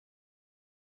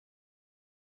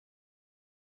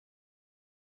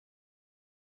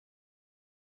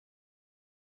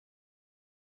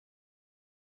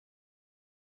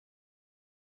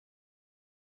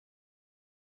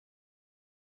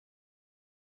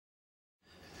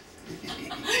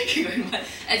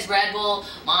It's Red Bull,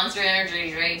 Monster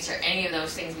Energy drinks, or any of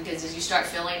those things, because as you start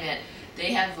filling it,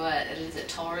 they have is it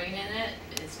taurine in it?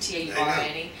 It's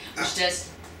Taurine, which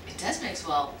does mix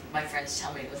well. My friends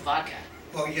tell me with vodka.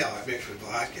 Well, yeah, I mix with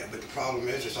vodka, but the problem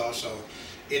is, it's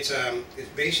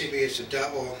basically it's a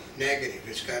double negative.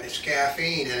 It's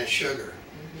caffeine and it's sugar.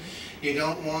 You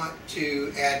don't want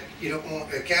to add.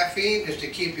 The caffeine is to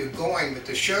keep you going, but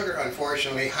the sugar,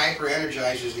 unfortunately,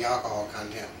 hyper-energizes the alcohol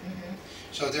content.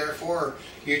 So therefore,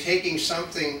 you're taking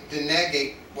something to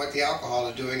negate what the alcohol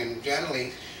is doing, and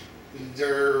generally,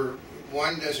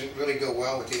 one doesn't really go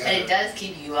well with the other. And it does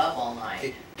keep you up all night.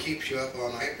 It keeps you up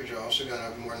all night, but you're also going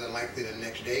to, more than likely, the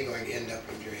next day going to end up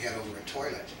with your head over a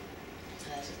toilet.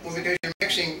 Well, because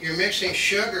you're mixing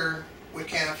sugar with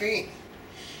caffeine.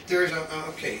 There's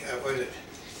what is it?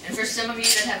 And for some of you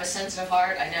that have a sensitive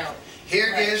heart, I know.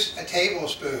 Here is a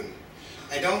tablespoon.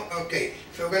 So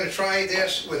we're going to try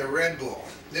this with a Red Bull.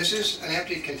 This is an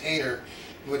empty container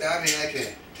without any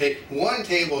nitrogen. Take 1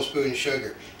 tablespoon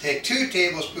sugar. Take 2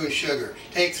 tablespoons sugar.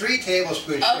 Take 3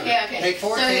 tablespoons sugar. Okay. Take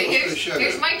 4 tablespoons sugar.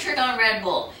 Here's my trick on Red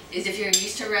Bull, is if you're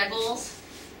used to Red Bulls,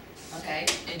 okay,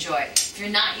 enjoy. If you're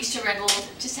not used to Red Bulls,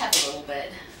 just have a little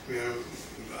bit. Yeah,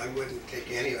 I wouldn't take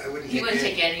any. You wouldn't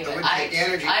take any of it. I wouldn't take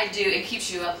energy. I do. It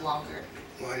keeps you up longer.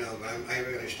 Well, I know, but I'm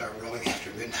going to start rolling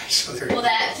after midnight, so there's... Well,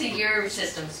 your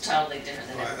system's totally different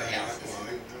than everybody else's.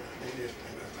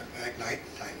 At night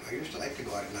time. I used to like to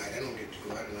go out at night. I don't get to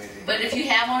go out at night anymore. But if you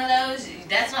have one of those,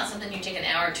 that's not something you take an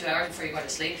hour or 2 hours before you go to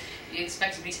sleep. You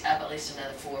expect to be up at least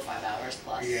another 4 or 5 hours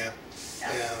plus. Yeah.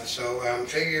 So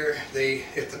figure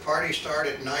if the parties start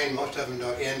at 9, most of them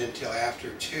don't end until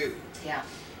after 2. Yeah.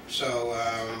 So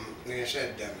like I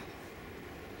said.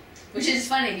 Which is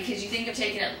funny because you think of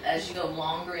taking it as you go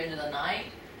longer into the night.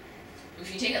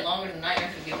 If you take it longer in the night, you're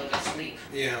not going to be able to go to sleep.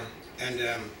 Yeah, and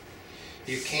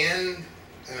you can.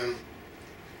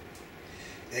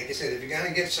 Like I said, if you're going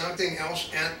to get something else,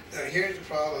 here's the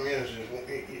problem is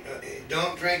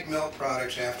don't drink milk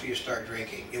products after you start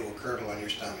drinking. It will curdle on your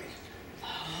stomach.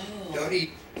 Oh. Don't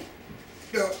eat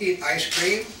ice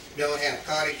cream. Don't have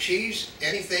cottage cheese.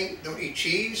 Anything. Don't eat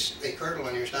cheese. They curdle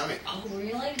on your stomach. Oh,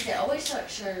 really? They always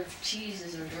serve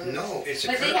cheeses or desserts. No, it's a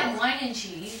But curdle. they have wine and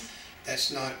cheese.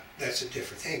 That's a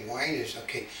different thing. Wine is,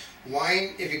 okay.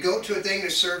 Wine, if you go to a thing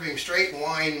that's serving straight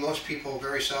wine, most people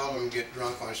very seldom get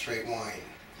drunk on straight wine.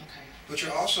 Okay. But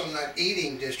you're also not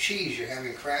eating just cheese, you're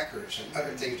having crackers and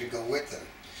other things to go with them.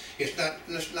 It's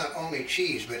not only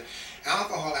cheese, but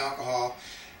alcohol,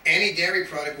 any dairy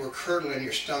product will curdle in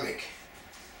your stomach.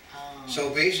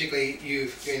 So basically,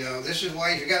 this is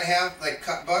why you got to have, like,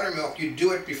 buttermilk. You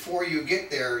do it before you get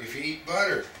there. If you eat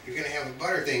butter, you're going to have a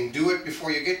butter thing. Do it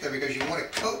before you get there because you want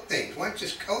to coat things. Once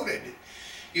it's coated,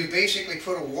 you basically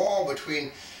put a wall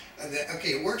between.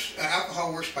 It works.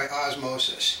 Alcohol works by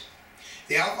osmosis.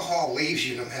 The alcohol leaves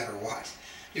you no matter what.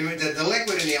 The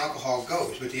liquid in the alcohol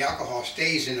goes, but the alcohol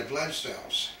stays in the blood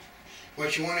cells.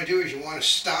 What you want to do is you want to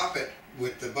stop it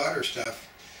with the butter stuff,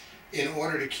 in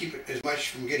order to keep it as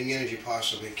much from getting in as you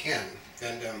possibly can.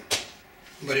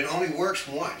 But it only works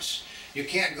once. You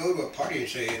can't go to a party and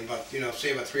say about 3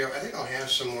 hours, I think I'll have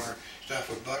some more stuff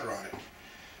with butter on it.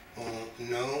 Well,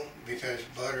 no, because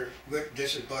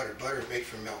this is butter. Butter is made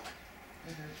from milk.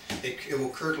 It will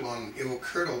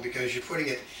curdle because you're putting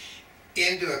it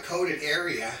into a coated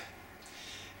area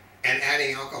and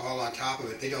adding alcohol on top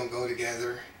of it. They don't go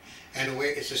together. And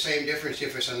it's the same difference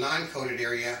if it's a non-coated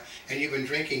area and you've been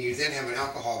drinking, you then have an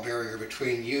alcohol barrier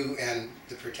between you and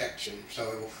the protection, so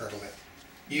it will curdle it.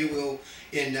 You will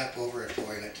end up over a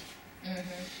toilet.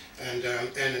 And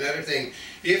another thing,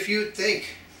 if you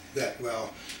think that,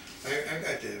 well, I've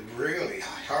got a really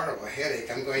horrible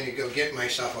headache, I'm going to go get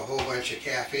myself a whole bunch of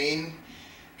caffeine.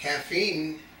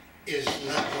 Caffeine is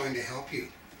not going to help you.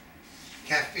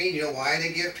 Caffeine, you know why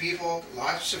they give people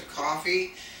lots of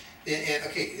coffee?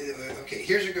 Okay,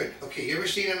 here's a good. Okay, you ever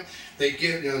seen them? They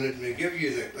give you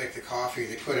the coffee.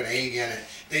 They put an egg in it.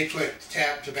 They put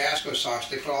Tabasco sauce.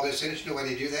 They put all this in it. You know why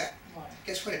they do that? What?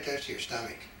 Guess what it does to your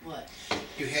stomach? What?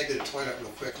 You head to the toilet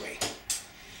real quickly.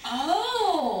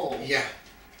 Oh. Yeah.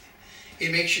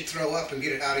 It makes you throw up and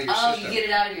get it out of your system. Oh, you get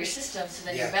it out of your system, so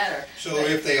then you're better. So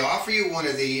if they offer you one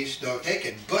of these, don't take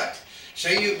it. But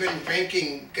say you've been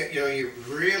drinking, you're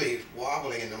really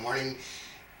wobbling in the morning.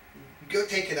 Go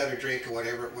take another drink or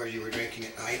whatever it was you were drinking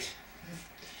at night.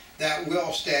 That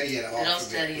will steady it off.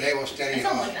 They will steady it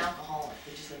off. It's not like an alcoholic,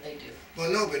 which is what they do. Well,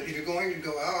 no, but if you're going to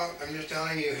go out, I'm just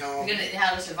telling you how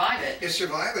to survive it. You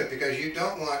survive it because you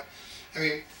don't want. I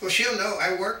mean, well, she'll know.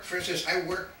 For instance, I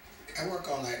work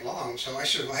all night long, so I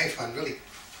survive on really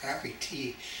crappy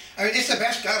tea. I mean, it's the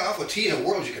best god-awful tea in the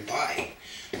world you can buy.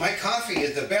 My coffee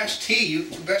is the best tea,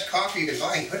 the best coffee you can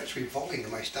buy, but it's revolting to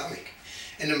my stomach.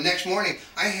 And the next morning,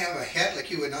 I have a head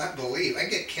like you would not believe. I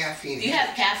get caffeine. You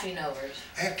have caffeine overs.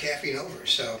 I have caffeine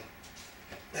overs, so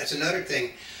that's another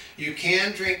thing. You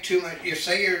can drink too much. You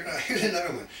say you're, here's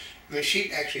another one. I mean,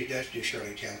 she actually does do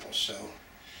Shirley Temples,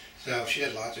 so she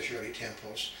does lots of Shirley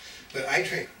Temples. But I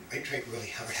drink really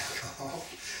hard alcohol.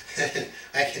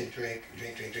 I can drink.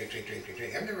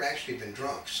 I've never actually been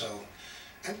drunk, so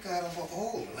I'm god awful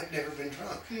old. I've never been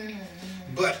drunk.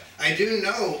 But I do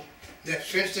know that,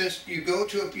 for instance, you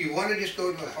want to just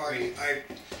go to a party.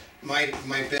 My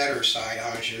better side,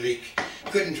 Angelique,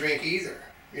 couldn't drink either.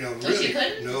 You know, really. She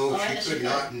couldn't? No, she could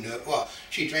not. No. Well,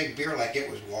 she drank beer like it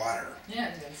was water. Yeah, I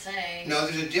was gonna say. No,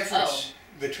 there's a difference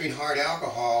between hard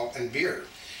alcohol and beer.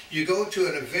 You go to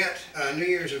an event, a New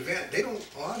Year's event, they don't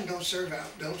serve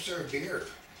beer.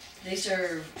 They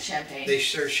serve champagne. They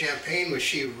serve champagne, which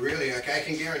she really, like, I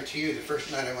can guarantee you, the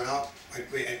first night I went out,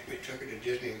 we took her to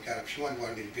Disney and got up. She wanted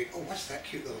one of these big, oh, what's that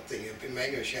cute little thing? A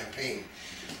Magnum champagne.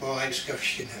 Well, I discovered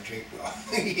she did not drink well.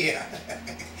 Yeah.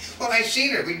 Well, I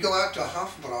seen her. We'd go out to a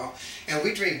Hofbrau and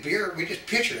we drink beer. We just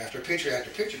pitcher after pitcher after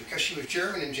pitcher because she was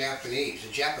German and Japanese.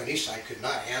 The Japanese side could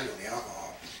not handle the alcohol.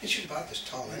 And she was about this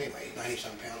tall anyway,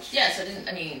 90-some pounds. Yeah, so it didn't,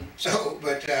 I mean... So,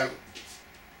 but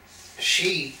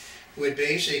she would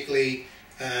basically,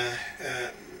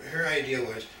 her idea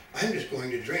was, I'm just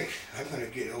going to drink. I'm going to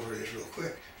get over this real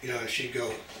quick. You know, and she'd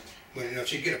go, when, you know,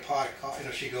 she'd get a pot of coffee, you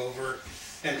know, she'd go over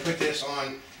and put this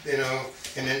on, you know,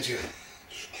 and then she'd,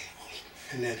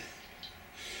 and then,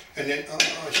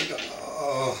 she'd go,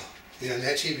 oh. You know, and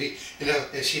then she'd be, you know,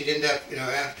 and she'd end up, you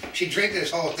know, she'd drink this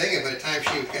whole thing, and by the time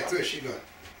she would get through it, she'd go,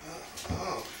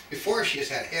 oh. Before she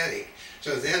just had headache.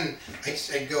 So then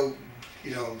I'd go,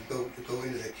 you know, go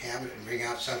into the cabinet and bring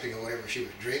out something or whatever she was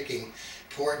drinking,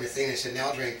 pour it in the thing, and I said,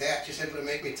 now drink that. She said, but it'll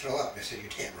make me throw up. I said, you're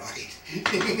damn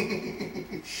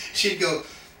right. She'd go,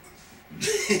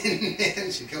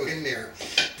 and she'd go in there.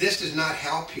 This does not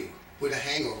help you with a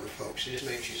hangover, folks. It just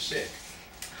makes you sick.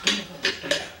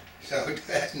 So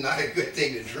that's not a good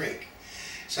thing to drink.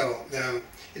 So,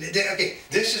 okay,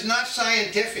 this is not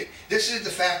scientific. This is the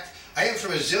fact. I am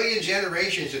from a zillion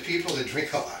generations of people that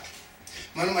drink a lot.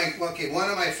 One of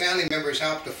my family members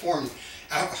helped to form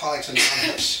Alcoholics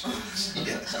Anonymous.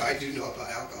 Yeah, so I do know about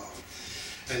alcohol.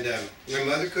 And my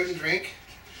mother couldn't drink.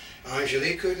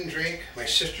 Angelique couldn't drink. My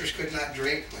sisters could not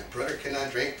drink. My brother could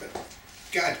not drink. But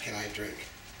God, can I drink?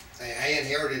 I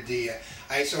inherited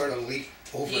I sort of leaped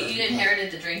over. You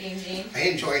inherited the drinking gene? I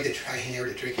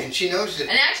inherited drinking. And she knows it.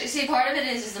 And actually, see, part of it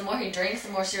is the more he drinks,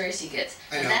 the more serious he gets.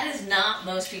 And that is not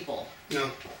most people.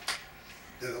 No.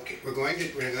 Okay, we're going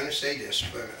to say this,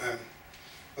 but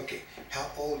okay, how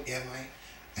old am I?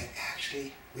 I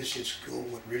actually was in school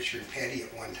with Richard Petty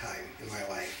at one time in my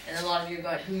life. And a lot of you are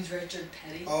going, who's Richard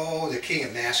Petty? Oh, the king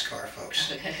of NASCAR,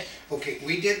 folks. Okay. Okay,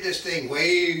 we did this thing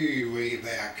way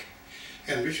back.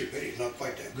 And Richard Petty's not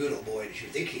quite that good old boy as you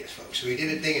think he is, folks. So we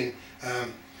did a thing,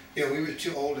 and you know, we were the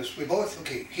two oldest. We both,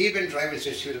 okay, he had been driving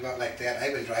since he was about like that.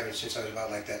 I've been driving since I was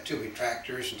about like that too. We had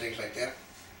tractors and things like that.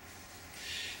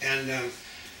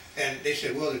 And they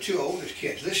said, well, the two oldest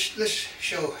kids, let's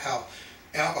show how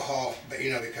alcohol, you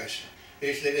know, because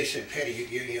they said, Petty,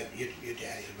 your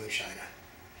daddy's a moonshiner.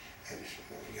 And,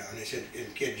 you know, and they said,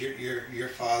 and kid, your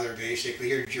father basically,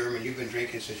 you're German, you've been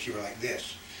drinking since you were like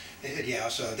this. They said, yeah,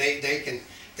 so they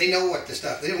know what the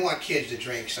stuff, they didn't want kids to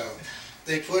drink, so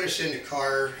they put us in the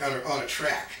car on a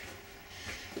track.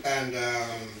 And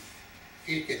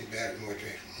he's getting better the more I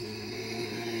drink.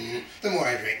 The more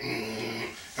I drink.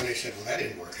 And they said, well, that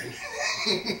isn't working.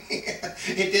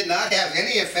 It did not have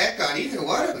any effect on either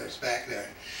one of us back then.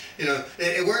 You know,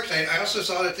 it works. I also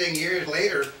saw the thing years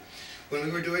later when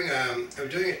we were doing, I was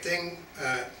doing a thing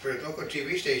for a local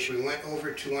TV station. We went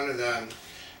over to one of the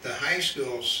high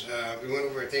schools. We went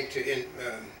over, I think, to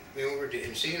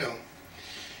Encino.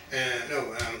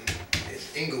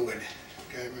 It's Inglewood.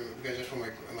 I remember, because that's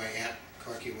where my aunt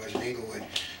Corky was in Inglewood.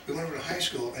 We went over to high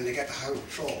school and they got the highway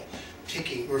patrol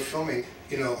we're filming,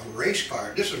 you know, a race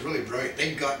car. This was really brilliant.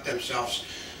 They got themselves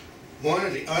one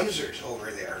of the Unzers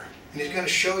over there. And he's going to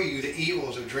show you the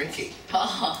evils of drinking.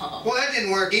 Oh. Well, that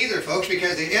didn't work either, folks,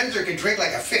 because the Unzer could drink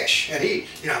like a fish. And he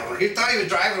thought he was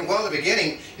driving well at the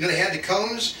beginning. You know, they had the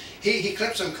cones. He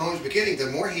clipped some cones at the beginning.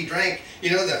 The more he drank, you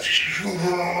know,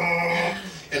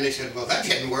 and they said, well, that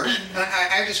didn't work. And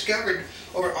I discovered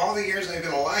over all the years I've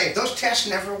been alive, those tests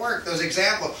never work. Those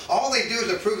examples, all they do is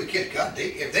to prove the kid, God,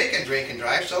 if they can drink and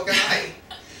drive, so can I.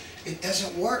 It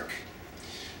doesn't work.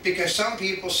 Because some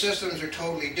people's systems are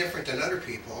totally different than other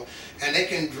people, and they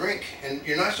can drink, and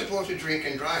you're not supposed to drink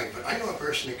and drive, but I know a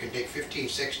person that can take 15,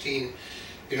 16,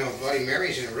 Bloody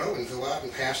Marys in a row and go out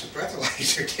and pass the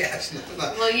breathalyzer test.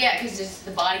 Well, yeah, because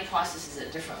the body processes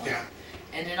it differently. Yeah.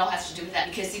 And it all has to do with that.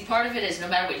 Because, see, part of it is no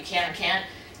matter what you can or can't,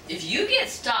 if you get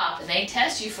stopped and they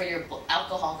test you for your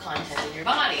alcohol content in your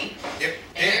body, yep.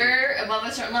 and you're above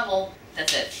a certain level,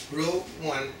 that's it. Rule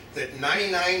 1, that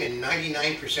 99 and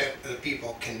 99% of the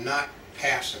people cannot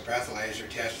pass the breathalyzer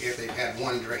test if they've had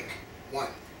one drink. One.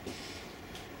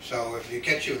 So if you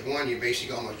catch you with one, you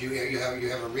basically almost, you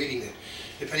have a reading that,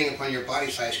 depending upon your body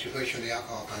size, can put you on the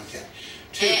alcohol content.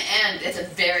 2, and it's a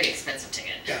very expensive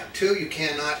ticket. Yeah. 2, you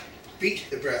cannot beat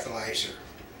the breathalyzer.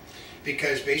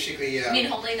 Because basically... you mean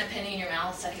holding a penny in your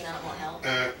mouth, sucking on it won't help?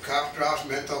 Cough drops,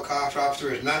 menthol cough drops,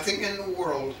 there is nothing in the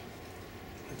world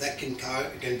that can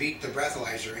beat the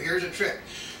breathalyzer. Here's a trick.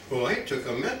 Well, I took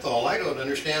a menthol. I don't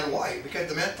understand why. Because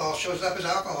the menthol shows up as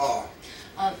alcohol.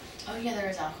 Oh yeah, there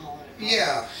is alcohol in it.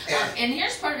 Yeah. And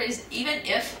here's part of it is, even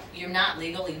if you're not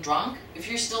legally drunk, if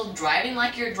you're still driving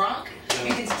like you're drunk,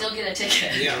 you can still get a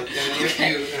ticket. Yeah. And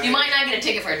if you might not get a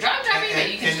ticket for drunk driving,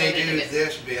 but you can still get a ticket. And they do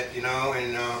this bit,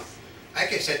 and I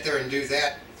could sit there and do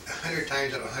that 100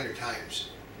 times out of 100 times.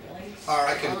 Really? Or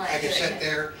I can sit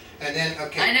there and then,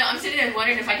 okay. I know, I'm sitting there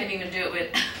wondering if I can even do it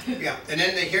with... Yeah, and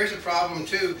then here's the problem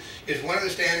too, is one of the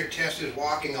standard tests is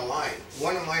walking a line.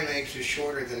 One of my legs is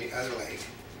shorter than the other leg.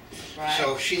 Right.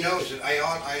 So she knows that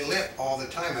I limp all the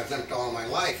time. I've limped all my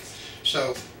life.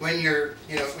 So when you're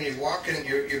walking,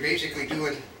 you're basically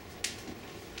doing,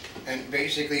 and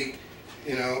basically,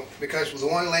 because the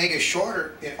one leg is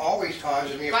shorter, it always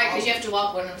causes me a problem. Right, because you have to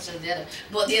walk one instead of the other.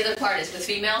 But the other part is, with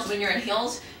females, when you're in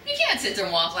heels, you can't sit there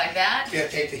and walk like that. You have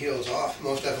to take the heels off.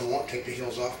 Most of them won't take the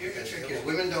heels off. Because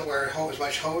women don't wear as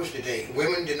much hose today.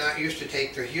 Women did not used to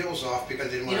take their heels off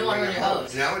because they didn't want to wear their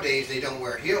hose. Nowadays, they don't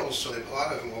wear heels, so that a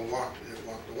lot of them will walk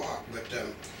the walk.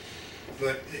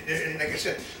 But like I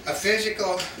said, a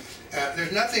physical,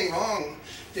 there's nothing wrong.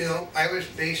 I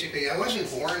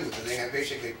wasn't born with the thing.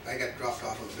 I got dropped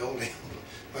off of a building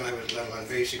when I was little, and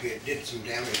basically it did some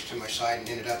damage to my side and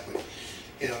ended up with,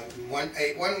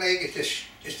 one leg is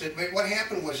what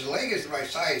happened was the leg is the right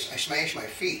size. I smashed my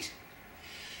feet,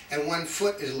 and one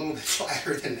foot is a little bit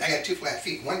flatter than, I got 2 flat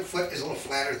feet. One foot is a little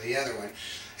flatter than the other one,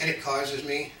 and it causes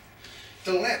me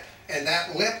to limp. And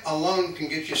that limp alone can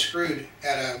get you screwed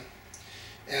at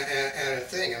a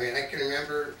thing. I mean, I can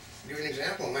remember, give an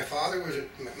example. My father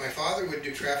would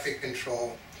do traffic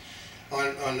control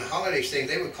on the holidays thing.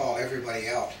 They would call everybody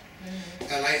out.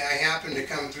 Mm-hmm. And I happened to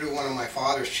come through one of my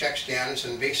father's check stands,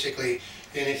 and basically,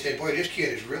 and he said, "Boy, this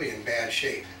kid is really in bad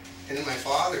shape." And then my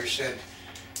father said,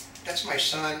 "That's my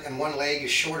son, and one leg is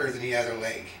shorter than the other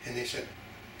leg." And they said,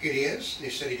 "It is?" And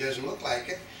he said, "He doesn't look like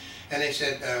it." And they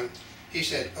said, he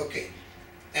said, "Okay,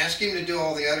 ask him to do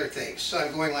all the other things." So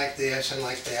I'm going like this and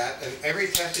like that, and every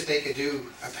test that they could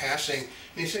do, passing. And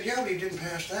he said, "Yeah, but he didn't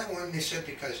pass that one." And he said,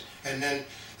 "Because," and then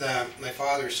my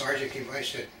father's sergeant came by and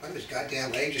said, "Well, his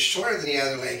goddamn leg is shorter than the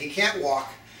other leg. He can't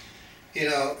walk, in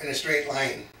a straight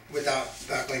line without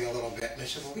buckling a little bit." And I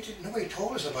said, "Well, nobody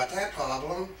told us about that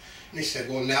problem." And he said,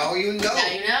 "Well, now you know. Now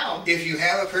you know. If you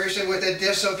have a person with a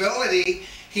disability,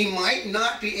 he might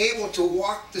not be able to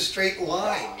walk the straight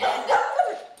line."